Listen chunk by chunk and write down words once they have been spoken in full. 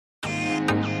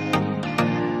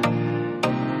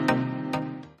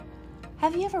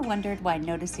Have you ever wondered why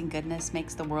noticing goodness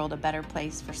makes the world a better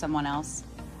place for someone else?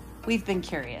 We've been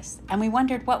curious, and we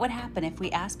wondered what would happen if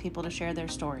we asked people to share their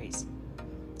stories.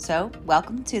 So,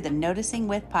 welcome to the Noticing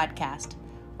With podcast.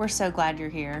 We're so glad you're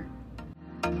here.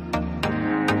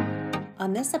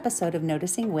 On this episode of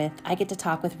Noticing With, I get to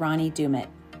talk with Ronnie Doumitt.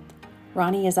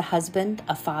 Ronnie is a husband,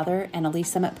 a father, and a Lee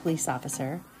Summit police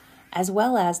officer, as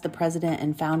well as the president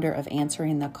and founder of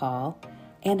Answering the Call,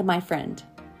 and my friend.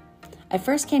 I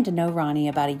first came to know Ronnie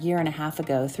about a year and a half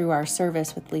ago through our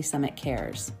service with Lee Summit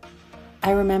Cares.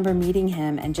 I remember meeting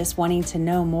him and just wanting to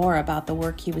know more about the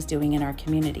work he was doing in our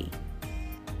community.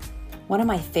 One of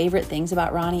my favorite things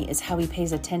about Ronnie is how he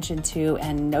pays attention to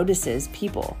and notices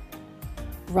people.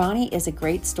 Ronnie is a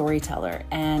great storyteller,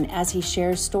 and as he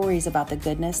shares stories about the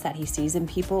goodness that he sees in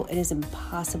people, it is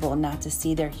impossible not to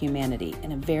see their humanity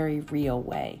in a very real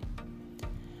way.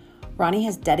 Ronnie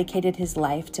has dedicated his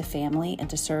life to family and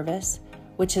to service,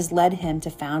 which has led him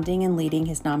to founding and leading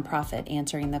his nonprofit,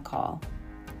 Answering the Call.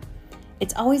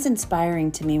 It's always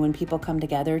inspiring to me when people come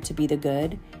together to be the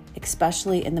good,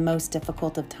 especially in the most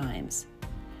difficult of times.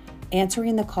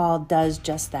 Answering the Call does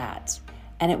just that,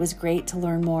 and it was great to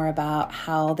learn more about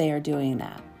how they are doing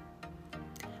that.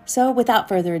 So without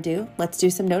further ado, let's do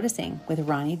some noticing with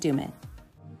Ronnie Doumitt.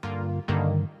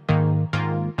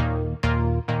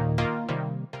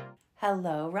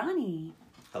 Hello, Ronnie.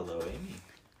 Hello, Amy.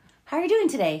 How are you doing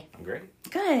today? I'm great.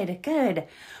 Good.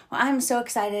 Well, I'm so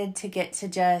excited to get to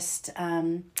just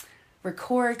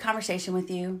record conversation with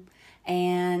you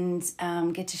and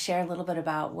get to share a little bit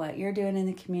about what you're doing in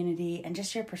the community and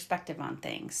just your perspective on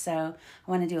things. So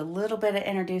I want to do a little bit of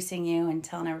introducing you and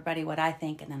telling everybody what I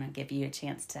think, and then I'll give you a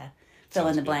chance to fill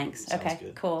in the blanks. Sounds okay,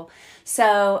 good. Cool.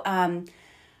 So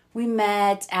we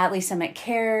met at Lee Summit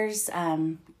Cares,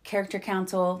 Character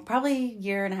Council, probably a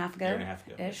year and a half ago.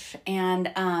 Ish.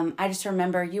 And I just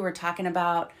remember you were talking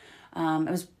about,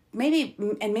 it was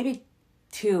maybe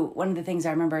two, one of the things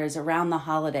I remember is around the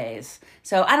holidays.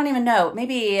 So I don't even know,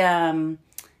 maybe I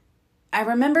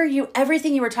remember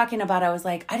everything you were talking about, I was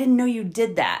like, I didn't know you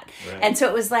did that. Right. And so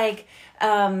it was like,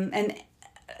 and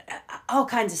all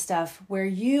kinds of stuff where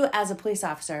you as a police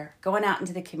officer going out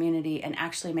into the community and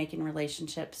actually making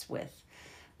relationships with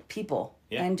people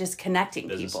and just connecting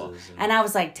people. And I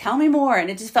was like, tell me more. And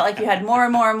it just felt like you had more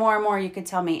and more you could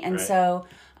tell me. And so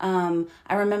I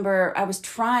remember I was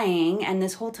trying, and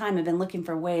this whole time I've been looking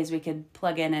for ways we could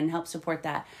plug in and help support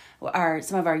that.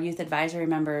 Some of our youth advisory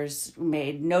members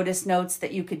made notice notes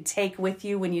that you could take with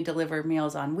you when you deliver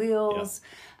Meals on Wheels.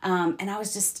 Yeah. And I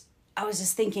was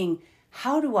just thinking,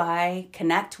 how do I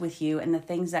connect with you and the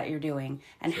things that you're doing?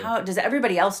 And how does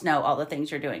everybody else know all the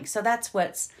things you're doing? So that's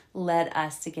what's led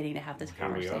us to getting to have this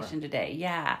conversation today.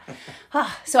 Yeah.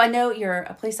 So I know you're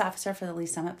a police officer for the Lee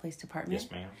Summit Police Department.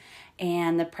 Yes, ma'am.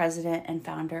 And the president and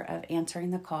founder of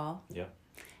Answering the Call. Yep.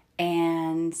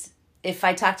 And if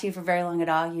I talk to you for very long at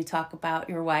all, you talk about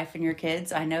your wife and your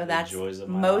kids. I know that's the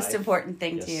most important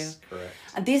thing to you.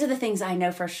 Correct. These are the things I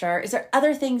know for sure. Is there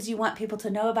other things you want people to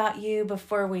know about you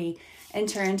before we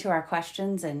enter into our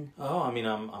questions? And I'm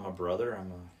a brother.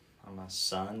 I'm a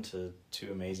son to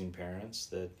two amazing parents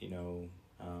that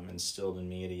instilled in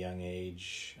me at a young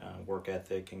age work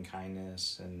ethic and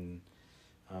kindness. And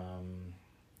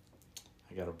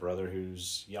I got a brother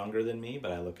who's younger than me,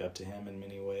 but I look up to him in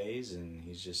many ways, and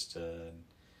he's just a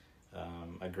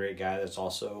great guy that's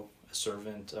also a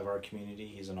servant of our community.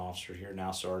 He's an officer here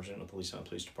now, sergeant with the Lee Summit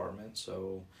Police Department.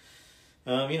 So,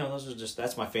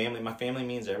 that's my family. My family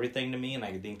means everything to me, and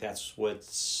I think that's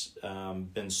what's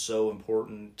been so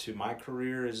important to my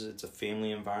career is it's a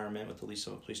family environment with the Lee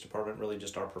Summit Police Department, really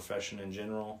just our profession in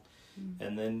general. Mm-hmm.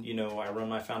 And then, I run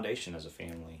my foundation as a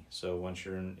family. So once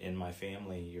you're in my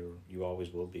family, you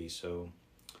always will be. So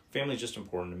family is just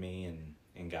important to me,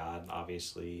 and God,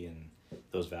 obviously, and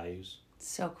those values.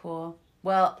 So cool.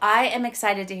 Well, I am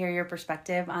excited to hear your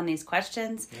perspective on these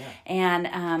questions. Yeah.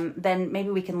 And then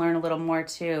maybe we can learn a little more,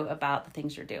 too, about the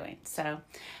things you're doing. So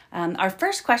our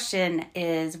first question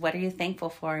is, what are you thankful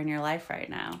for in your life right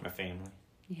now? My family.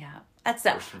 Yeah.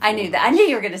 I knew that. I knew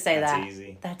you were going to say that.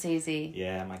 That's easy.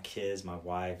 Yeah, my kids, my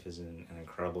wife is an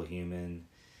incredible human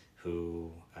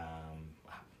who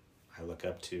I look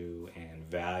up to and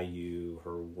value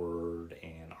her word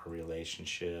and our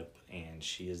relationship. And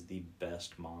she is the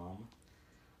best mom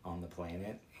on the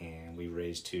planet. And we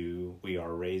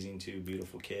are raising two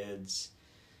beautiful kids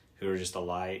who are just a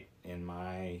light in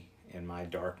my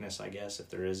darkness, I guess, if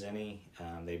there is any.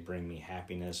 They bring me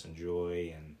happiness and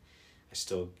joy, and I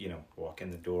still, walk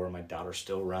in the door. My daughter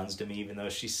still runs to me even though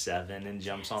she's 7 and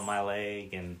jumps on my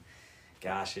leg. And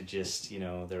gosh, it just,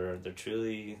 they're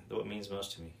truly what means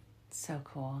most to me. So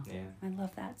cool. Yeah. I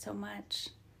love that so much.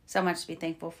 So much to be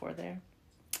thankful for there.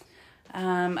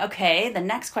 Okay, the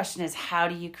next question is, how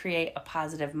do you create a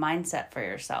positive mindset for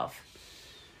yourself?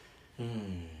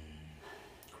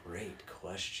 Great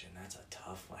question. That's a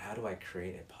tough one. How do I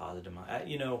create a positive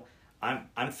mindset?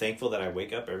 I'm thankful that I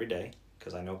wake up every day,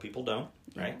 because I know people don't,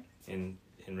 right? In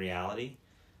reality,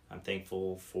 I'm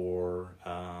thankful for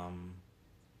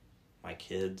my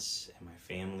kids and my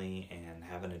family and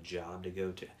having a job to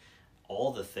go to.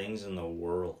 All the things in the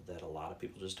world that a lot of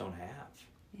people just don't have.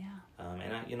 Yeah.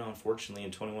 And unfortunately,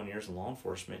 in 21 years in law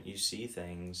enforcement, you see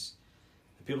things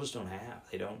that people just don't have.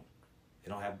 They don't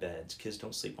have beds. Kids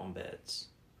don't sleep on beds.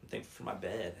 I'm thankful for my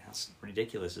bed. How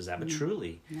ridiculous is that? But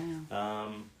truly,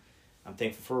 I'm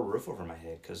thankful for a roof over my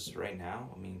head, because right now,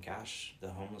 the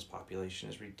homeless population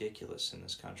is ridiculous in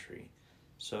this country.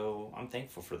 So I'm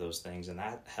thankful for those things, and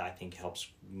that, I think, helps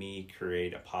me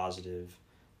create a positive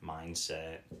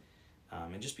mindset,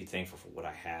 and just be thankful for what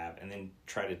I have, and then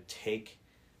try to take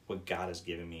what God has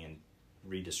given me and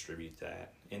redistribute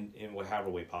that in whatever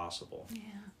way possible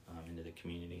into the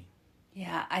community.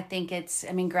 Yeah, I think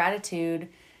gratitude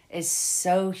is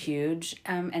so huge.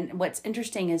 And what's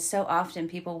interesting is so often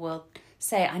people will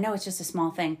say, I know it's just a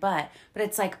small thing, but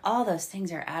it's like all those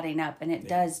things are adding up, and it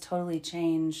does totally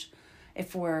change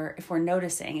if we're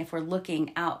noticing, if we're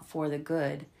looking out for the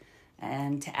good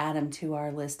and to add them to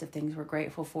our list of things we're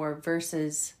grateful for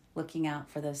versus looking out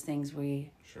for those things we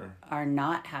are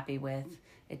not happy with.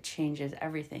 It changes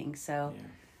everything. So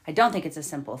I don't think it's a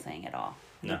simple thing at all.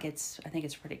 I think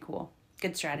it's pretty cool.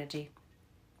 Good strategy.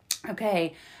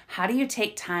 Okay, how do you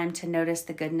take time to notice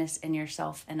the goodness in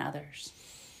yourself and others?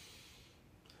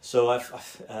 So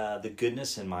the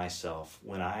goodness in myself,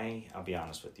 I'll be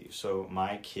honest with you. So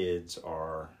my kids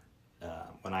are,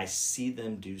 when I see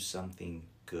them do something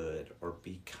good or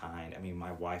be kind,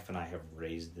 my wife and I have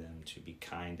raised them to be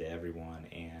kind to everyone,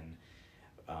 and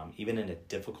even in a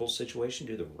difficult situation,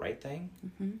 do the right thing,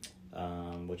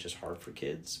 which is hard for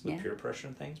kids with peer pressure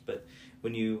and things. But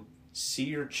when you see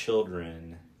your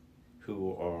children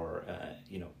who are,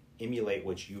 emulate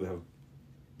what you have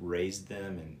raised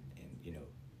them and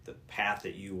the path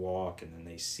that you walk, and then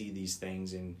they see these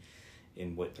things in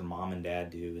what their mom and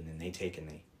dad do, and then they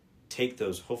take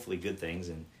those hopefully good things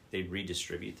and they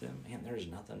redistribute them. Man, there's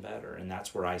nothing better. And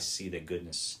that's where I see the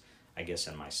goodness, I guess,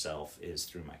 in myself, is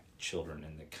through my children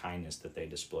and the kindness that they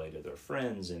display to their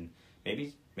friends, and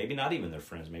maybe not even their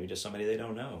friends, maybe just somebody they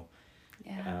don't know.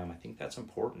 Yeah. I think that's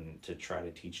important to try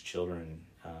to teach children,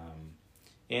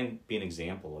 and be an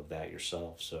example of that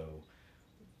yourself. So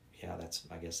yeah,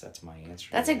 I guess that's my answer.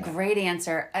 That's a great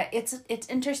answer. It's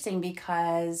interesting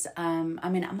because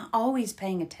I'm always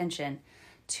paying attention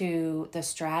to the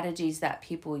strategies that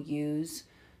people use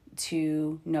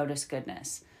to notice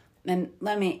goodness. And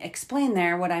let me explain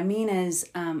there. What I mean is,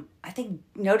 I think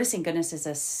noticing goodness is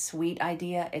a sweet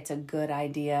idea. It's a good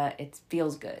idea. It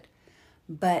feels good.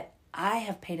 But I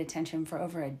have paid attention for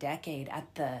over a decade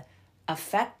at the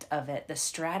effect of it, the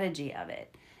strategy of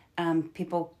it.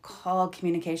 People call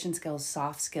communication skills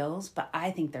soft skills, but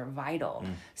I think they're vital.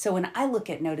 So when I look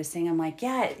at noticing, I'm like,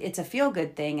 yeah, it's a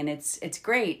feel-good thing, and it's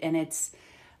great, and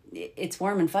it's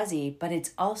warm and fuzzy, but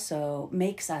it's also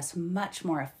makes us much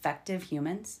more effective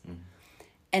humans.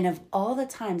 And of all the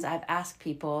times I've asked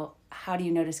people, how do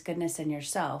you notice goodness in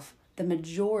yourself? The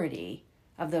majority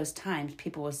of those times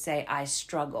people will say, I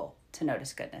struggle to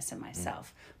notice goodness in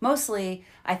myself. Mostly,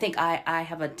 I think I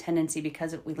have a tendency,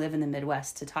 because we live in the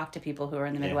Midwest, to talk to people who are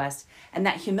in the Midwest, and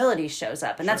that humility shows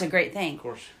up, and that's a great thing. Of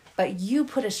course. But you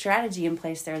put a strategy in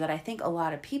place there that I think a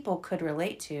lot of people could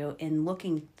relate to in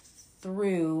looking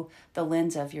through the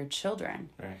lens of your children.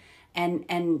 Right.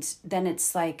 And then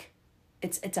it's like,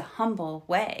 it's a humble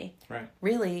way,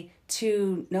 really,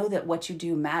 to know that what you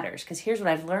do matters. Because here's what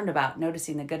I've learned about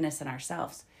noticing the goodness in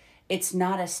ourselves. It's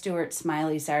not a Stuart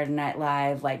Smiley Saturday Night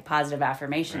Live, like, positive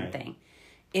affirmation thing.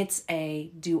 It's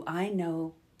do I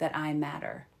know that I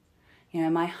matter?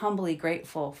 Am I humbly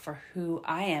grateful for who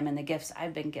I am and the gifts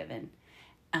I've been given?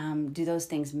 Do those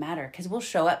things matter? Because we'll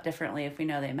show up differently if we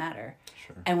know they matter.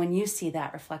 Sure. And when you see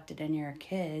that reflected in your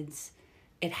kids,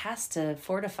 it has to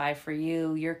fortify for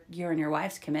you your and your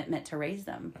wife's commitment to raise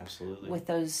them. Absolutely. With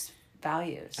those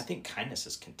values. I think kindness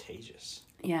is contagious.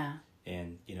 Yeah.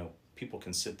 And, people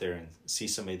can sit there and see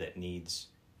somebody that needs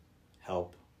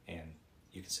help, and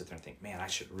you can sit there and think, man, I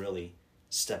should really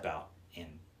step out and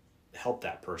help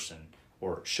that person,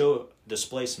 or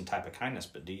display some type of kindness.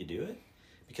 But do you do it?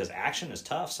 Because action is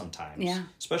tough sometimes,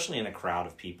 especially in a crowd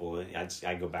of people.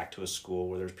 I go back to a school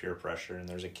where there's peer pressure, and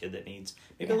there's a kid that needs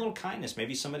maybe a little kindness,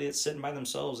 maybe somebody that's sitting by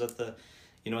themselves at the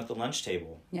lunch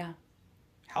table. Yeah.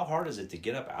 how hard is it to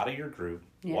get up out of your group,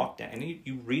 walk down, and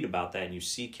you read about that and you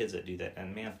see kids that do that,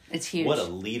 and man, it's huge. What a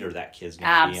leader that kid's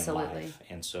going to be in life.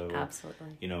 And so,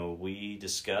 absolutely, we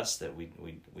discuss that we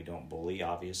don't bully,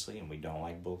 obviously, and we don't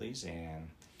like bullies, and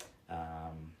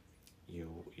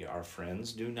our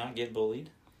friends do not get bullied,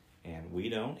 and we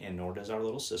don't, and nor does our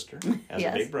little sister as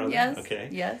a big brother. Yes. Okay.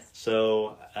 Yes.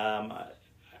 So,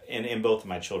 in both of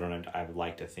my children, I would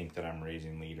like to think that I'm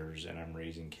raising leaders and I'm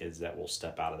raising kids that will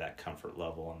step out of that comfort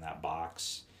level and that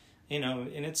box. And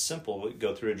it's simple. We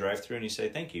go through a drive-through and you say,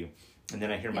 thank you. And then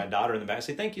I hear my daughter in the back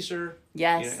say, thank you, sir.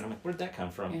 Yes. And I'm like, where'd that come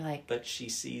from? You're like, but she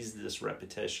sees this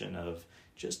repetition of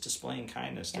just displaying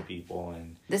kindness to people.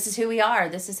 And this is who we are.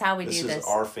 This is how we do this. This is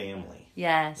our family.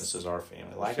 Yes. This is our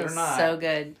family. Like it or not. So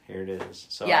good. Here it is.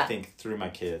 So I think through my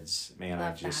kids, man,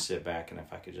 I just sit back, and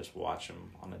if I could just watch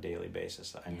them on a daily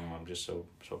basis, I know I'm just so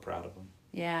proud of them.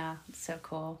 Yeah. It's so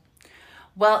cool.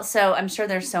 Well, so I'm sure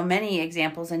there's so many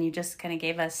examples, and you just kind of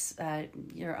gave us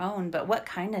your own, but what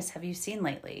kindness have you seen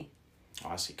lately? Oh,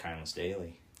 I see kindness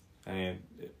daily. I mean,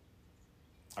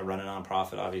 I run a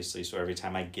nonprofit, obviously, so every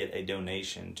time I get a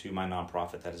donation to my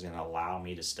nonprofit that is going to allow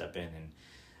me to step in and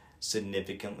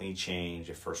significantly change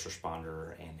a first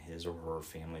responder and his or her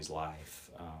family's life,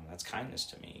 that's kindness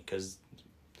to me, because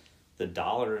the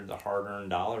hard-earned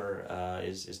dollar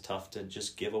is tough to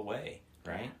just give away,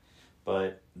 right?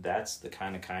 But that's the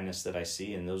kind of kindness that I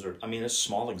see, and those are, a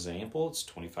small example, it's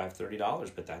 $25,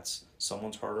 $30, but that's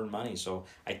someone's hard-earned money. So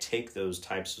I take those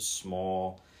types of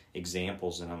small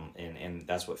examples, and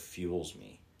that's what fuels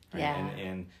me. Right?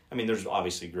 Yeah. And there's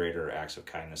obviously greater acts of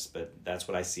kindness, but that's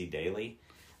what I see daily.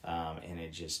 And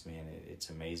it just, man, it's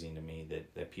amazing to me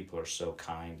that people are so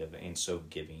kind and so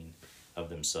giving of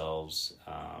themselves,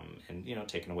 and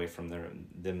taken away from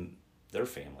their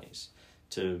families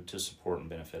to support and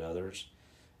benefit others.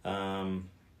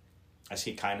 I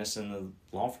see kindness in the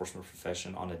law enforcement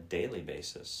profession on a daily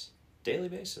basis.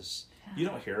 Yeah. You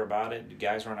don't hear about it.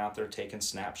 Guys aren't out there taking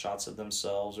snapshots of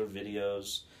themselves or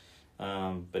videos,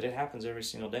 but it happens every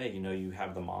single day. You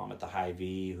have the mom at the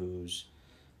Hy-Vee who's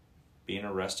being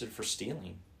arrested for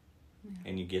stealing,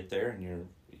 and you get there, and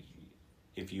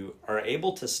if you are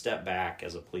able to step back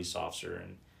as a police officer,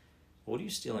 and what are you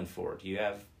stealing for? Do you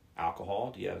have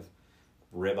alcohol? Do you have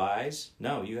ribeyes?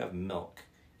 No, you have milk,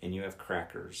 and you have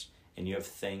crackers, and you have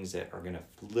things that are going to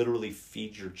literally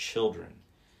feed your children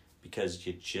because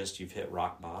you've hit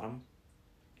rock bottom.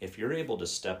 If you're able to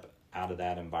step out of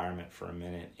that environment for a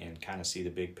minute and kind of see the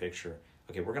big picture,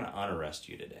 okay, we're going to unarrest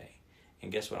you today.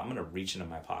 And guess what? I'm going to reach into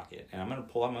my pocket, and I'm going to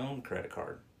pull out my own credit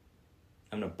card.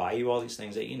 I'm going to buy you all these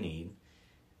things that you need,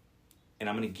 and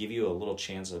I'm going to give you a little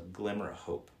chance, a glimmer of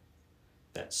hope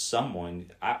that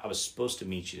I was supposed to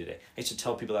meet you today. I used to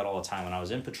tell people that all the time when I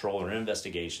was in patrol or in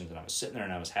investigations, and I was sitting there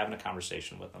and I was having a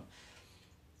conversation with them.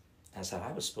 I said,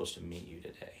 I was supposed to meet you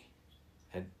today.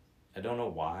 I don't know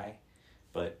why,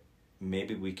 but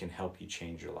maybe we can help you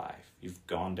change your life. You've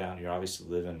gone down, you're obviously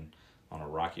living on a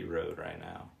rocky road right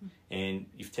now, and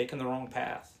you've taken the wrong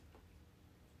path.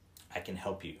 I can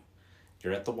help you.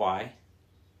 You're at the Y.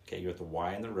 Okay, you're at the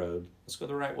Y in the road. Let's go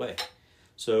the right way.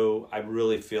 So I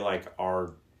really feel like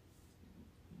our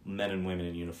men and women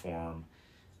in uniform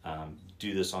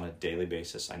do this on a daily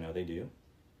basis. I know they do.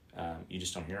 You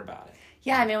just don't hear about it.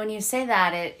 Yeah, when you say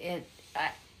that,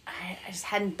 I just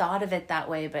hadn't thought of it that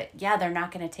way. But yeah, they're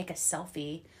not going to take a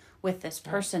selfie with this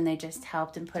person they just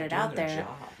helped and put it out there. Job.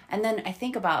 And then I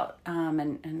think about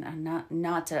and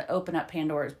not to open up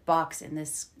Pandora's box in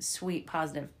this sweet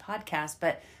positive podcast,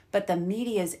 but the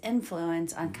media's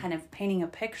influence on kind of painting a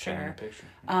picture.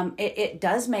 It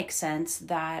does make sense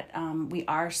that we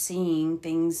are seeing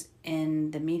things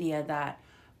in the media that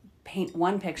paint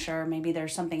one picture, maybe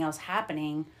there's something else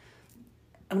happening.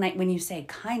 When you say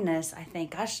kindness, I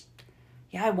think, gosh,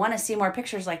 yeah, I want to see more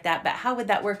pictures like that, but how would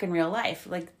that work in real life?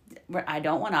 Like, I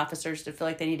don't want officers to feel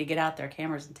like they need to get out their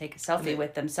cameras and take a selfie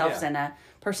with themselves and a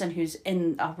person who's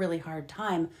in a really hard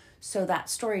time, so that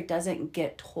story doesn't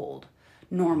get told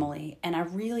normally. And I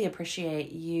really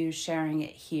appreciate you sharing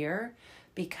it here,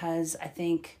 because I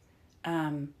think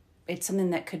it's something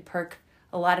that could perk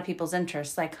a lot of people's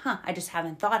interest. Like, I just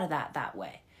haven't thought of that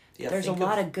way. Yeah, there's a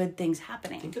lot of good things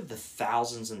happening. Think of the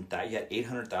thousands and you got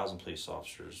 800,000 police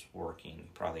officers working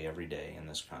probably every day in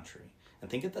this country. And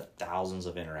think of the thousands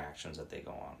of interactions that they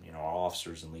go on. Our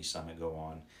officers in Lee Summit go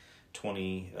on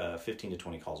 15 to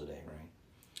 20 calls a day, right?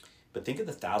 But think of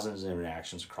the thousands of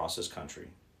interactions across this country,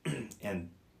 and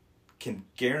can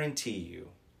guarantee you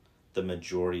the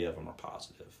majority of them are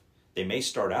positive. They may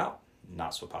start out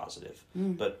not so positive,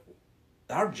 but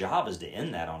our job is to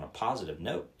end that on a positive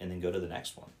note and then go to the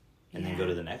next one. and then go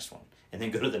to the next one, and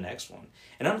then go to the next one.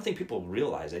 And I don't think people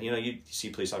realize that. You see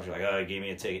police officers like, oh, he gave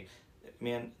me a ticket.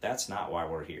 Man, that's not why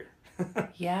we're here.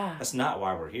 Yeah. That's not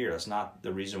why we're here. That's not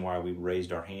the reason why we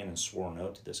raised our hand and swore an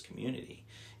oath to this community.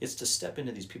 It's to step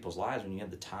into these people's lives when you have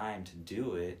the time to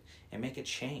do it and make a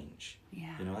change.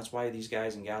 Yeah. That's why these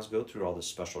guys and gals go through all this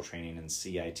special training and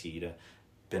CIT to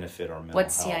benefit our mental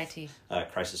What's health. CIT?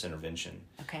 Crisis intervention.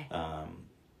 Okay.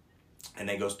 And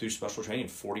they go through special training,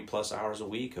 40 plus hours a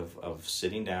week of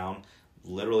sitting down,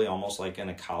 literally almost like in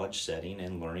a college setting,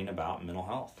 and learning about mental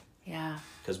health. Yeah.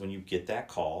 Because when you get that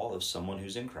call of someone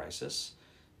who's in crisis,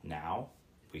 now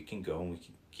we can go and we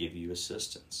can give you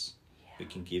assistance. Yeah. We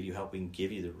can give you help. We can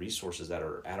give you the resources that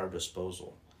are at our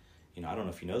disposal. I don't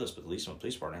know if you know this, but the Lee's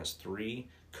Police Department has 3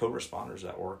 co-responders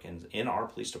that work in our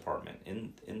police department.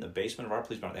 In the basement of our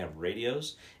police department, they have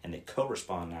radios, and they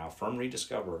co-respond now from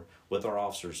Rediscover with our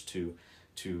officers to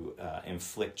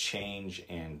inflict change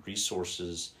and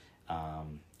resources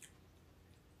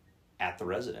at the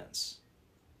residence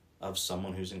of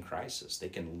someone who's in crisis. They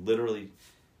can literally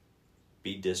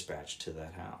be dispatched to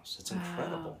that house. It's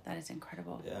incredible. That is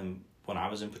incredible. When I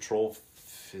was in patrol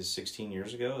 16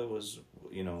 years ago, it was,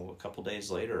 a couple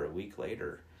days later, a week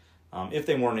later. If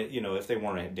they weren't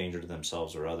a danger to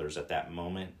themselves or others at that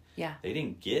moment, yeah, they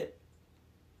didn't get,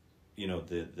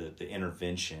 the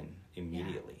intervention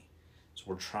immediately. Yeah. So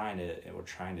we're trying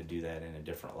to do that in a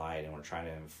different light, and we're trying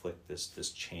to inflict this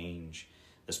change,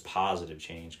 this positive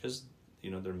change, because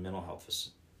their mental health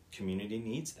community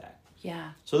needs that.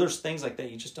 Yeah. So there's things like that.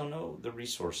 You just don't know the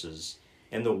resources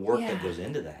and the work that goes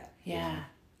into that. Yeah.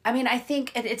 I mean, I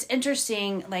think it's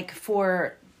interesting,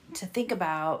 to think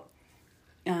about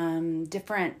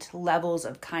different levels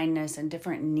of kindness and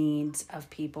different needs of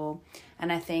people.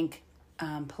 And I think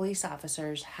police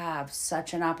officers have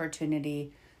such an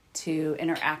opportunity to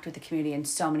interact with the community in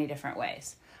so many different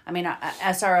ways. I mean, a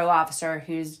SRO officer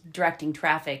who's directing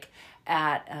traffic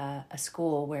at a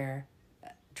school where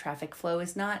traffic flow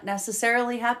is not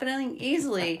necessarily happening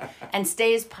easily and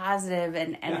stays positive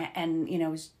and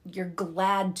you're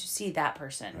glad to see that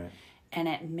person. Right. And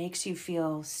it makes you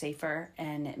feel safer,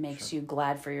 and it makes you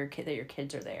glad for your kid that your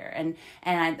kids are there. And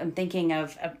I'm thinking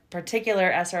of a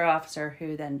particular SRO officer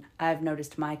who then I've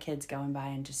noticed my kids going by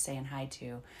and just saying hi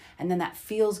to. And then that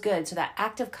feels good. So that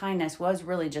act of kindness was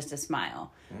really just a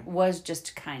smile, was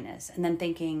just kindness. And then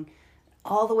thinking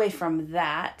all the way from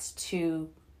that to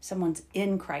someone's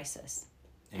in crisis.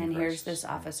 Here's this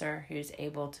officer who's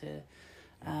able to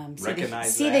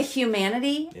see the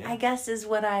humanity, I guess, is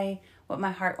what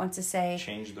my heart wants to say.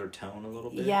 Change their tone a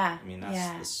little bit. Yeah. I mean,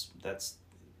 that's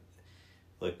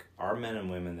look, our men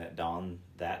and women that don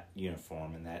that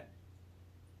uniform and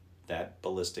that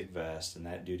ballistic vest and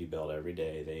that duty belt every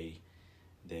day,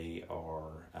 they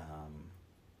are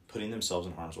putting themselves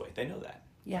in harm's way. They know that.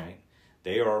 Yeah. Right?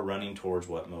 They are running towards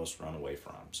what most run away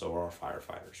from. So are our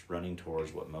firefighters, running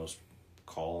towards what most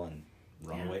call and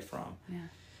run away from. Yeah.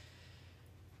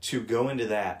 To go into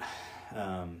that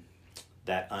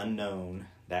that unknown,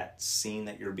 that scene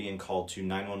that you're being called to,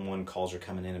 911 calls are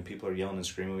coming in and people are yelling and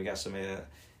screaming, we got somebody,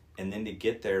 and then to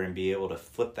get there and be able to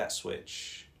flip that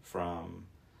switch from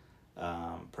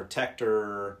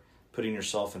protector, putting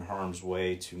yourself in harm's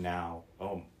way, to now,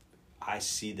 I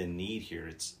see the need here.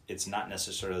 It's not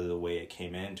necessarily the way it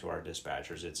came into our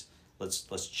dispatchers. It's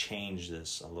let's change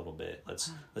this a little bit.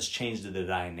 Let's change the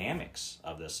dynamics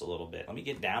of this a little bit. Let me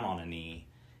get down on a knee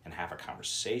and have a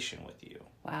conversation with you.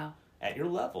 Wow. At your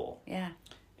level. Yeah.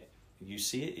 You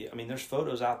see it. I mean, there's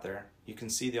photos out there. You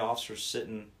can see the officers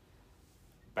sitting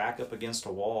back up against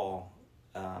a wall,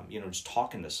 just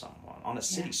talking to someone on a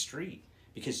city street,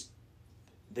 because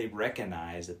they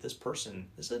recognize that this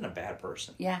isn't a bad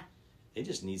person. Yeah. They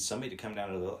just need somebody to come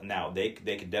down to the... Now, they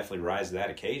could definitely rise to that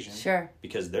occasion. Sure.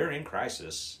 Because they're in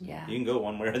crisis. Yeah. You can go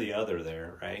one way or the other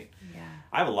there, right? Yeah.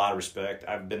 I have a lot of respect.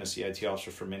 I've been a CIT officer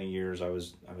for many years. I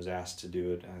was asked to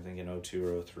do it, I think, in 2002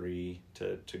 or 2003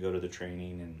 to go to the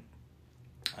training.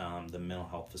 And the mental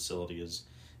health facility is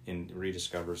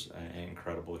Rediscover's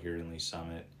incredible here in Lee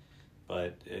Summit.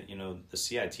 But, the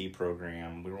CIT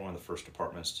program, we were one of the first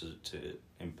departments to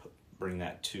bring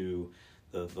that to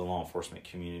the law enforcement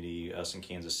community, us in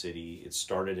Kansas City. It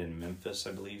started in Memphis,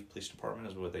 I believe, police department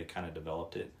is where they kind of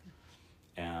developed it.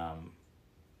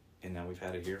 And now we've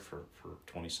had it here for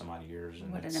 20 some odd years.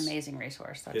 And what an amazing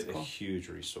resource. That's cool. A huge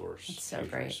resource. It's so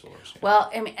great. Resource, yeah. Well,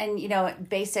 and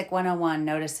basic 101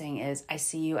 noticing is I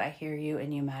see you, I hear you,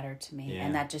 and you matter to me. Yeah.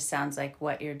 And that just sounds like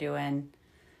what you're doing,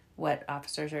 what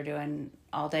officers are doing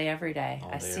all day, every day.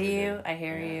 I see you, I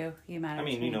hear you, you matter to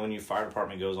me. When your fire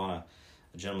department goes on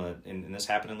A gentleman, and this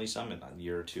happened in Lee Summit a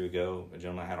year or two ago. A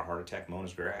gentleman had a heart attack mowing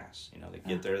his grass. They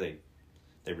get there,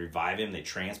 they revive him, they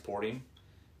transport him,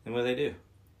 and what do?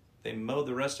 They mow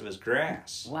the rest of his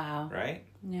grass. Wow. Right?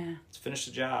 Yeah. Let's finish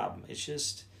the job. It's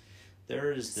just,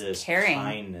 there is this caring.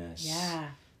 kindness. Yeah.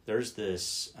 There's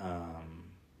this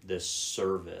this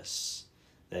service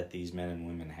that these men and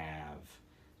women have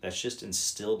that's just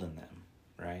instilled in them,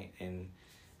 right? And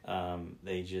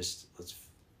they just,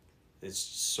 it's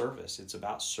service. It's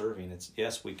about serving. It's,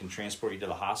 yes, we can transport you to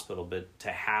the hospital, but to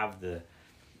have the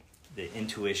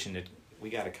intuition that we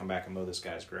got to come back and mow this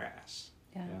guy's grass.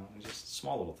 Yeah. Just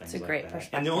small little things it's a like great that.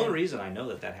 perspective. And the only reason I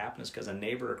know that happened is because a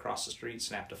neighbor across the street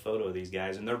snapped a photo of these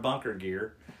guys in their bunker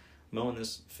gear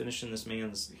finishing this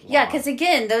man's lawn. Yeah, because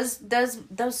again,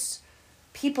 those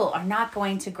people are not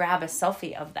going to grab a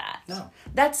selfie of that. No.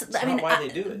 That's not why they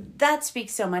do it. That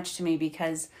speaks so much to me,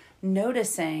 because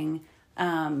noticing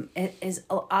it is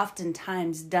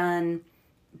oftentimes done,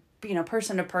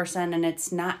 person to person, and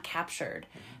it's not captured.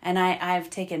 And I've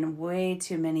taken way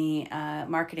too many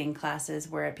marketing classes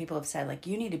where people have said, like,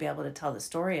 you need to be able to tell the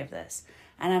story of this.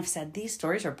 And I've said, these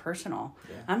stories are personal.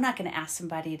 Yeah. I'm not going to ask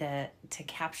somebody to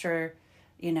capture,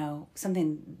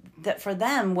 something that for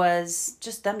them was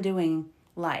just them doing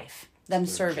life, them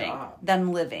serving,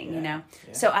 them living, Yeah.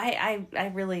 So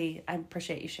I really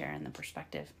appreciate you sharing the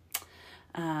perspective.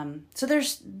 So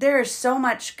there's so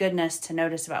much goodness to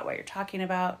notice about what you're talking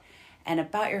about and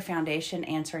about your foundation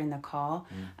answering the call.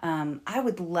 I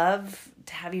would love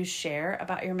to have you share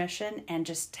about your mission and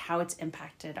just how it's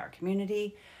impacted our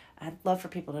community. I'd love for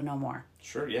people to know more.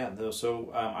 Sure, yeah. So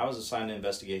I was assigned to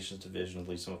Investigations Division of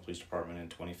the Lee Summit Police Department in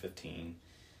 2015.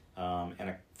 And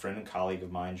a friend and colleague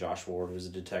of mine, Josh Ward, who was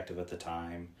a detective at the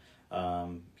time,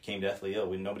 became deathly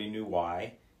ill. Nobody knew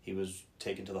why. He was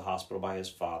taken to the hospital by his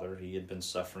father. He had been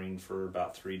suffering for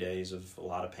about 3 days of a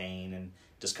lot of pain and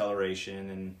discoloration,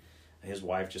 and his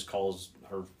wife just calls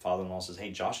her father-in-law and says,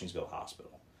 "Hey, Josh needs to go to the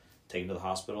hospital." Taken to the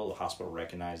hospital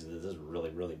recognizes that this is really,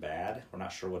 really bad. We're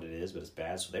not sure what it is, but it's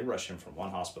bad. So they rush him from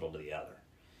one hospital to the other.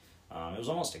 It was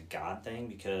almost a God thing,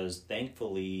 because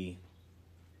thankfully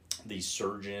the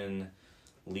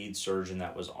lead surgeon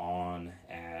that was on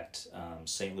at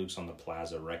St. Luke's on the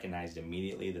Plaza recognized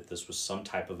immediately that this was some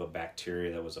type of a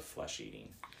bacteria that was a flesh-eating,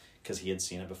 because he had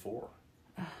seen it before,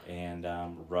 and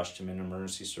rushed him into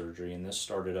emergency surgery. And this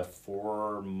started a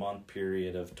 4-month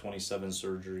period of 27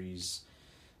 surgeries,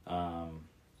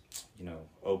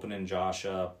 opening Josh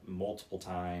up multiple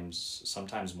times,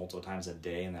 sometimes multiple times a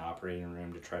day in the operating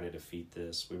room to try to defeat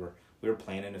this. We were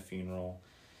planning a funeral.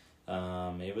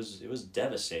 It was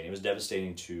devastating. It was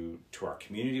devastating to our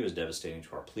community. It was devastating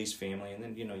to our police family. And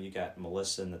then, you got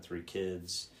Melissa and the 3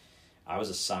 kids. I was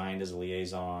assigned as a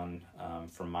liaison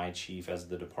from my chief as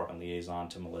the department liaison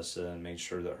to Melissa, and made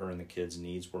sure that her and the kids'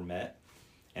 needs were met.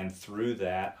 And through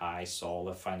that, I saw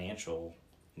the financial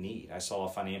need. I saw a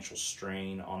financial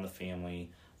strain on the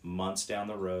family months down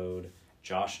the road.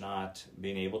 Josh not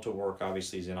being able to work.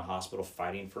 Obviously, he's in a hospital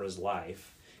fighting for his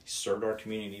life. He served our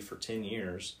community for 10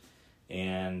 years.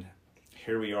 And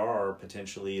here we are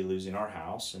potentially losing our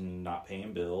house and not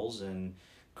paying bills, and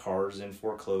cars in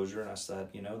foreclosure. And I said,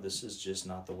 this is just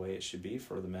not the way it should be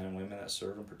for the men and women that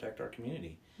serve and protect our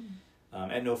community.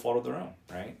 At no fault of their own,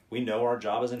 right? We know our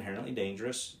job is inherently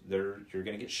dangerous. You're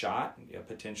going to get shot,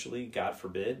 potentially, God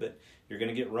forbid, but you're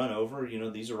going to get run over.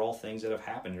 These are all things that have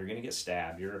happened. You're going to get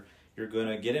stabbed. You're going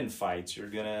to get in fights. You're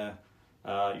going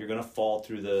to fall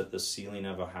through the ceiling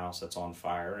of a house that's on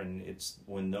fire. And it's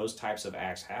when those types of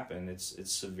acts happen,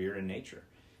 it's severe in nature,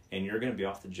 and you're going to be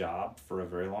off the job for a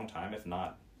very long time, if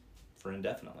not for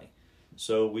indefinitely.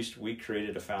 So we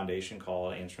created a foundation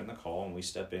called Answering the Call, and we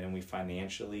step in and we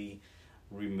financially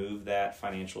remove that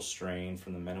financial strain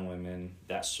from the men and women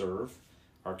that serve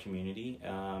our community,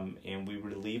 and we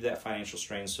relieve that financial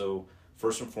strain so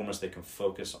first and foremost they can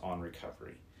focus on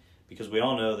recovery, because we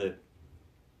all know that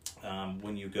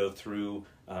when you go through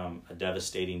a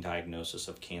devastating diagnosis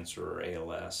of cancer or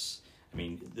ALS,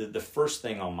 the first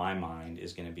thing on my mind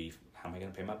is going to be, how am I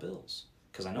going to pay my bills?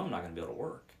 Because I know I'm not going to be able to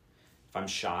work. If I'm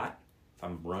shot, if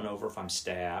I'm run over, if I'm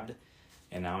stabbed,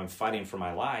 and now I'm fighting for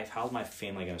my life, how's my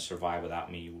family going to survive without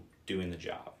me doing the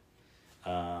job?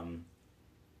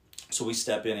 So we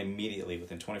step in immediately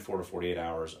within 24 to 48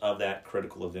 hours of that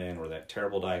critical event or that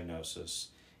terrible diagnosis,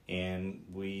 and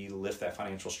we lift that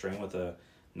financial strain with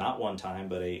not one time,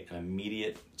 but an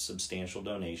immediate substantial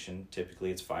donation.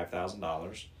 Typically it's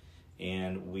 $5,000,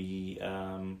 and we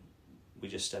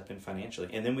just step in financially,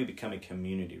 and then we become a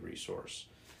community resource.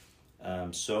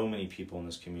 So many people in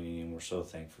this community, and we're so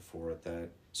thankful for it, that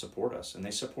support us, and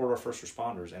they support our first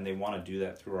responders, and they want to do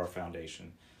that through our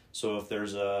foundation. So if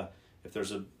there's a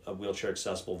wheelchair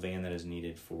accessible van that is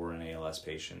needed for an ALS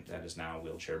patient that is now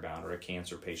wheelchair bound, or a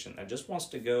cancer patient that just needs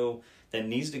to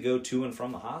go to and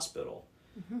from the hospital,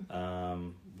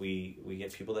 we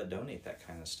get people that donate that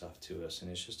kind of stuff to us, and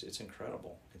it's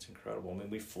incredible. It's incredible. I mean,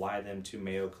 we fly them to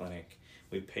Mayo Clinic,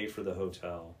 we pay for the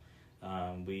hotel,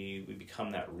 we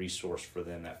become that resource for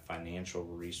them, that financial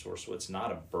resource, so it's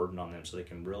not a burden on them, so they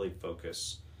can really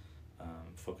focus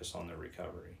on their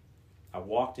recovery. I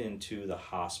walked into the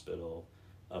hospital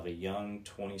of a young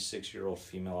 26-year-old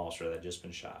female officer that had just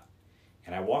been shot.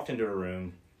 And I walked into her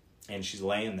room, and she's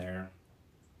laying there.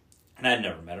 And I'd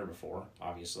never met her before,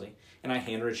 obviously. And I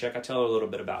hand her a check. I tell her a little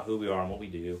bit about who we are and what we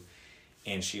do.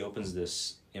 And she opens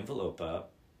this envelope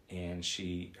up, and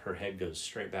her head goes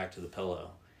straight back to the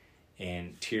pillow.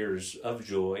 And tears of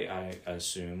joy, I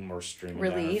assume, were streaming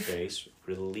down her face.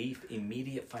 Relief,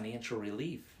 immediate financial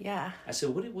relief. Yeah. I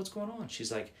said, what's going on?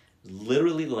 She's like,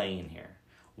 literally laying here,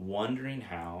 wondering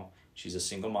how she's a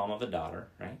single mom of a daughter,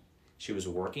 right? She was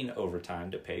working overtime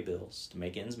to pay bills, to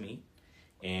make ends meet,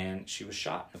 and she was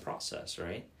shot in the process,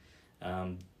 right?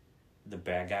 The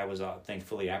bad guy was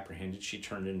thankfully apprehended. She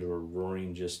turned into a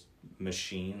roaring just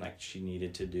machine like she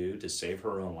needed to do to save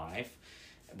her own life,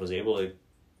 was able to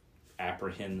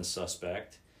apprehend the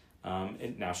suspect,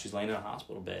 and now she's laying in a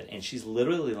hospital bed, and she's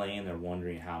literally laying there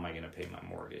wondering, how am I going to pay my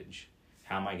mortgage?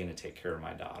 How am I going to take care of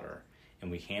my daughter?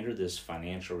 And we hand her this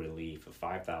financial relief of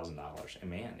 $5,000. And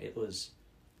man, it was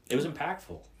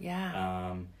impactful.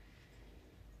 Yeah.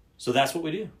 So that's what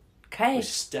we do. Okay. We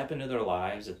step into their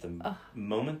lives at the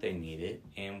moment they need it.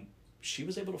 And she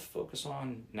was able to focus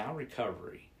on now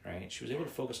recovery, right? She was able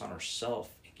to focus on herself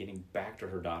and getting back to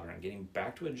her daughter and getting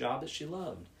back to a job that she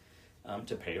loved,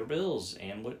 to pay her bills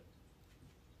and what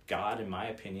God, in my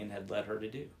opinion, had led her to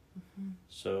do.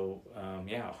 So,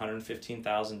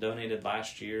 115,000 donated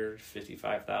last year,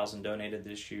 55,000 donated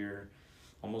this year,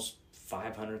 almost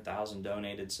 500,000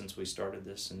 donated since we started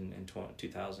this in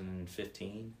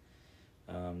 2015.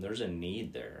 There's a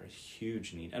need there, a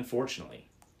huge need. Unfortunately,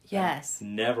 yes, I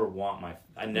never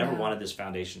wanted this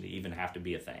foundation to even have to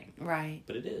be a thing, right?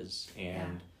 But it is,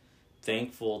 and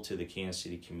thankful to the Kansas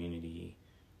City community.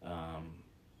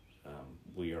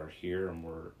 We are here, and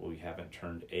we haven't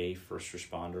turned a first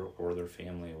responder or their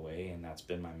family away, and that's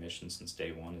been my mission since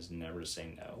day one, is never to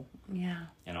say no. Yeah.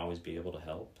 And always be able to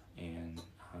help, and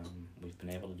we've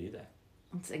been able to do that.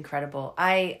 It's incredible.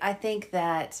 I think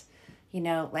that,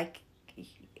 like,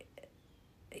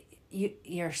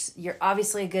 you're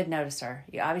obviously a good noticer.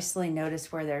 You obviously notice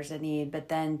where there's a need, but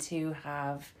then to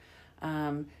have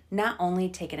not only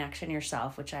taken action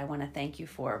yourself, which I want to thank you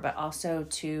for, but also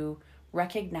to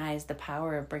recognize the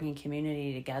power of bringing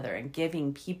community together and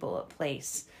giving people a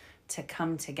place to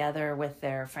come together with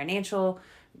their financial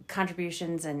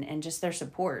contributions and just their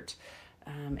support.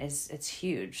 It's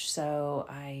huge. So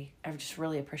I just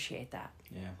really appreciate that.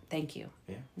 Yeah. Thank you.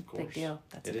 Yeah, of course. Big deal.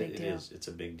 That's a big deal. It is. It's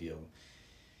a big deal.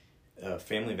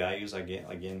 Family values,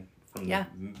 again, from the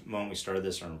moment we started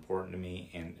this, are important to me,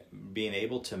 and being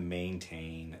able to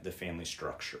maintain the family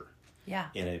structure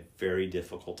in a very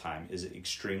difficult time is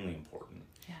extremely important.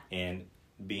 Yeah. And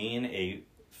being a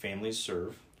family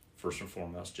serve, first and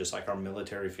foremost, just like our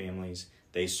military families,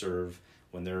 they serve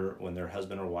when their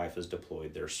husband or wife is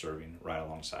deployed, they're serving right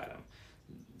alongside them.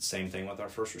 Same thing with our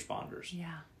first responders.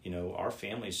 Yeah. Our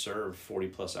families serve 40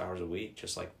 plus hours a week,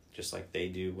 just like they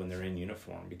do when they're in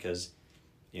uniform, because,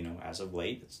 as of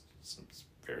late, it's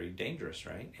very dangerous,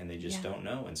 right? And they just don't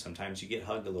know. And sometimes you get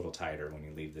hugged a little tighter when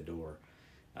you leave the door.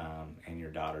 And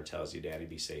your daughter tells you, "Daddy,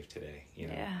 be safe today."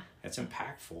 That's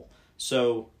impactful.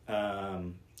 So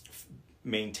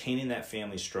maintaining that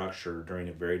family structure during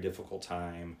a very difficult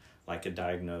time, like a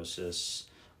diagnosis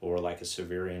or like a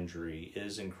severe injury,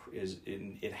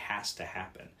 it has to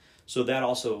happen. So that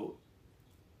also,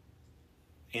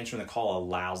 answering the call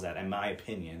allows that. In my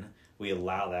opinion, we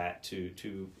allow that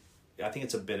to I think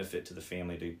it's a benefit to the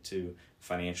family to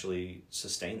financially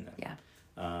sustain them. Yeah.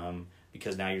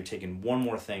 Because now you're taking one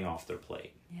more thing off their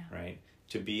plate, right?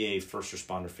 To be a first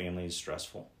responder family is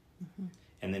stressful. Mm-hmm.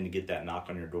 And then to get that knock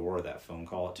on your door or that phone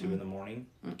call at 2 a.m,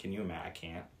 can you imagine? I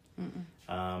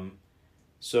can't.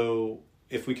 So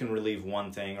if we can relieve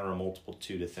one thing or a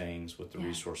multitude of things with the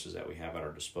resources that we have at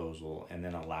our disposal, and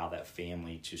then allow that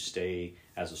family to stay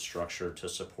as a structure to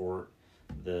support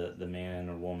the man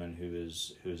or woman who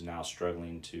is now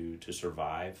struggling to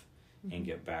survive and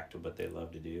get back to what they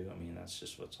love to do. I mean, that's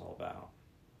just what it's all about.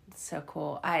 It's so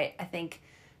cool. I think,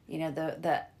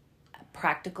 the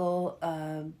practical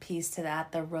piece to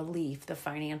that, the relief, the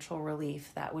financial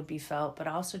relief that would be felt, but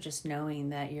also just knowing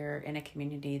that you're in a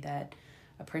community that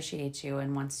appreciates you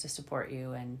and wants to support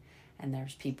you, and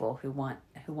there's people who want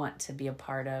to be a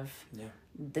part of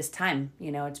this time.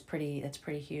 It's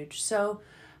pretty huge. So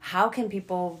how can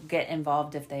people get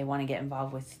involved if they want to get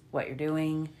involved with what you're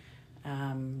doing?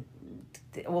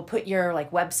 We'll put your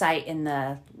website in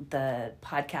the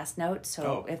podcast notes.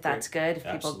 So if that's good, if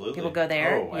people go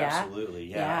there. Oh, absolutely.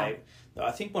 Yeah.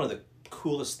 I think one of the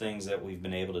coolest things that we've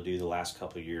been able to do the last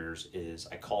couple of years is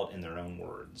I call it in their own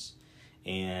words.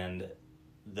 And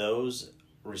those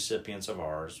recipients of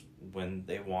ours, when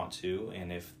they want to,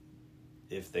 and if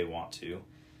they want to,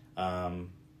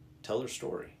 tell their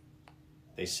story.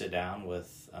 They sit down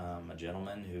with a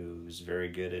gentleman who's very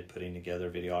good at putting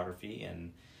together videography,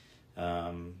 and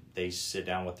they sit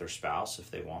down with their spouse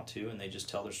if they want to, and they just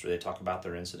tell their story. They talk about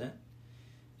their incident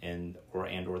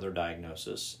or their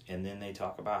diagnosis, and then they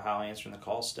talk about how Answering the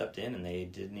Call stepped in and they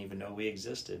didn't even know we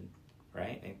existed,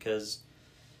 right? And because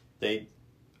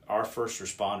our first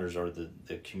responders are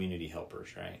the community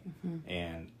helpers, right? Mm-hmm.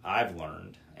 And I've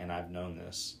learned, and I've known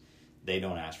this, they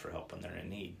don't ask for help when they're in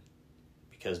need,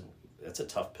 because that's a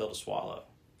tough pill to swallow.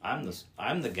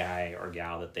 I'm the guy or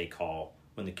gal that they call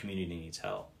when the community needs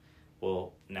help.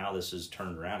 Well, now this is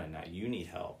turned around, and now you need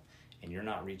help, and you're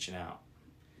not reaching out.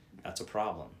 That's a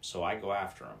problem. So I go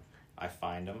after them. I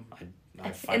find them.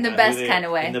 I find in the best kind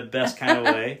of way. In the best kind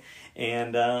of way.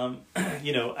 And,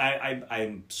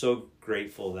 I'm so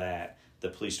grateful that the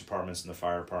police departments and the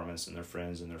fire departments and their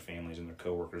friends and their families and their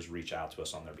coworkers reach out to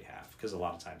us on their behalf, because a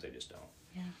lot of times they just don't.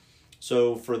 Yeah.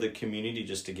 So for the community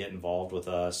just to get involved with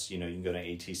us, you can go to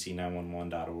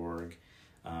atc911.org.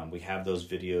 We have those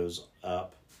videos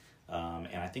up,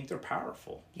 and I think they're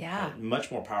powerful. Yeah.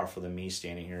 Much more powerful than me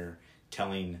standing here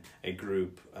telling a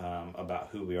group about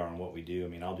who we are and what we do. I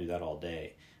mean, I'll do that all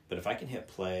day. But if I can hit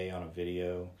play on a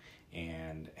video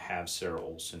and have Sarah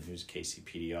Olson, who's a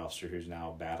KCPD officer, who's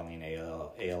now battling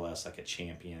ALS like a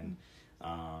champion,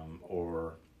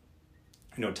 or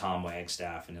Tom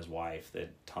Wagstaff and his wife, that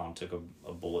Tom took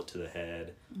a bullet to the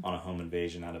head on a home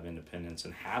invasion out of Independence,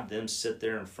 and have them sit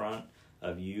there in front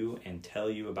of you and tell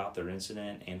you about their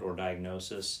incident and or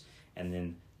diagnosis, and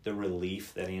then the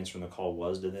relief that Answering the Call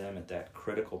was to them at that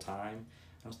critical time.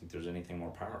 I don't think there's anything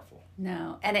more powerful.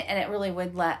 No, and it really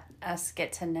would let us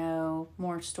get to know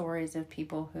more stories of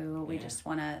people who we just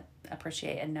want to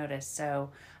appreciate and notice.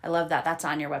 So I love that. That's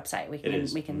on your website. We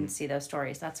can see those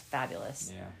stories. That's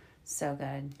fabulous. Yeah. So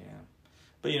good. Yeah.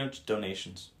 But just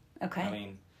donations. Okay. I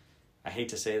mean, I hate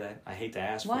to say that. I hate to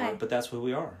ask for it, but that's who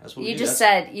we are. That's what we do. You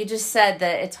just said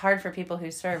that it's hard for people who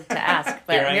serve to ask,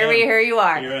 but here you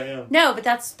are. Here I am. No, but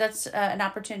that's an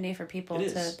opportunity for people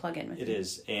to plug in with you. It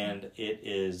is, and it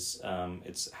is.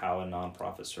 It's how a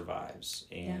nonprofit survives,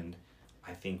 and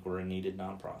I think we're a needed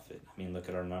nonprofit. I mean, look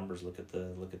at our numbers. Look at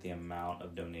the amount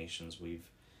of donations we've,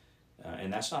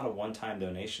 and that's not a one-time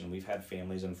donation. We've had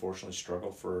families unfortunately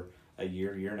struggle for a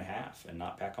year and a half, and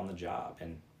not back on the job,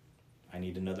 and I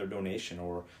need another donation.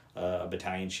 Or a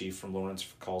battalion chief from Lawrence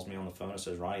calls me on the phone and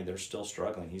says, Ronnie, they're still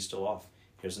struggling. He's still off.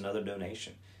 Here's another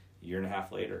donation. A year and a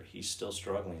half later, he's still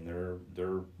struggling. They're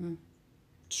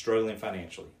struggling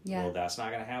financially. Yeah. Well, that's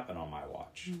not going to happen on my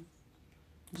watch.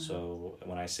 So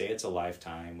when I say it's a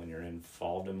lifetime, when you're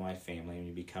involved in my family and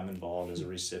you become involved as a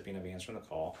recipient of Answering the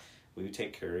Call, we would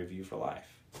take care of you for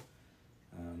life.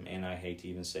 And I hate to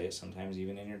even say it, sometimes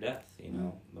even in your death.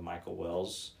 The Michael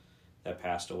Wells that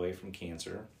passed away from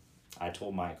cancer, I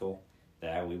told Michael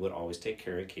that we would always take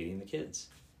care of Katie and the kids,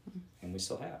 and we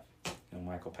still have.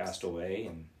 Michael passed away,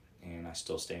 and I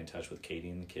still stay in touch with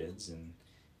Katie and the kids, and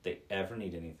if they ever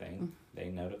need anything, they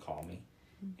know to call me,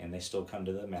 and they still come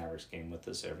to the Mavericks game with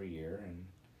us every year,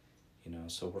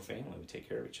 and so we're family. We take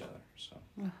care of each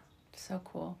other. So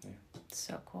cool. Yeah.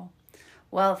 So cool.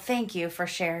 Well, thank you for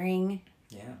sharing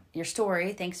your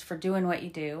story. Thanks for doing what you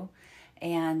do.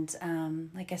 And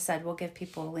like I said, we'll give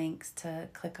people links to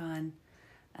click on.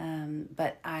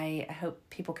 But I hope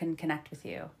people can connect with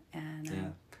you.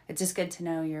 And it's just good to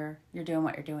know you're doing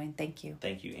what you're doing. Thank you.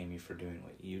 Thank you, Amy, for doing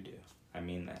what you do. I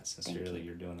mean that sincerely.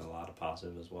 You're doing a lot of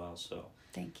positive as well. So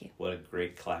thank you. What a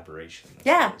great collaboration.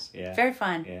 Yeah. Very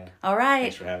fun. Yeah. All right.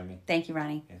 Thanks for having me. Thank you,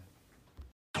 Ronnie. Yeah.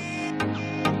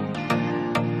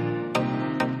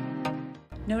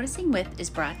 Noticing With is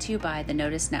brought to you by the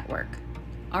Notice Network.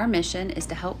 Our mission is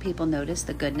to help people notice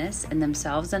the goodness in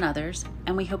themselves and others,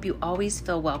 and we hope you always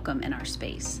feel welcome in our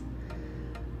space.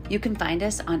 You can find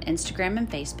us on Instagram and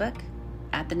Facebook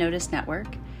at the Notice Network,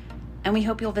 and we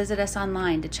hope you'll visit us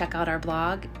online to check out our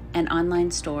blog and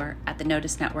online store at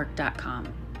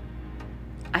thenoticenetwork.com.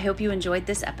 I hope you enjoyed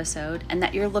this episode and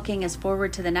that you're looking as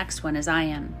forward to the next one as I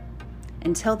am.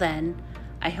 Until then,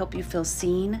 I hope you feel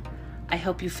seen, I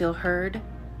hope you feel heard,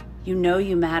 you know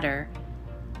you matter,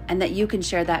 and that you can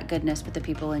share that goodness with the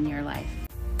people in your life.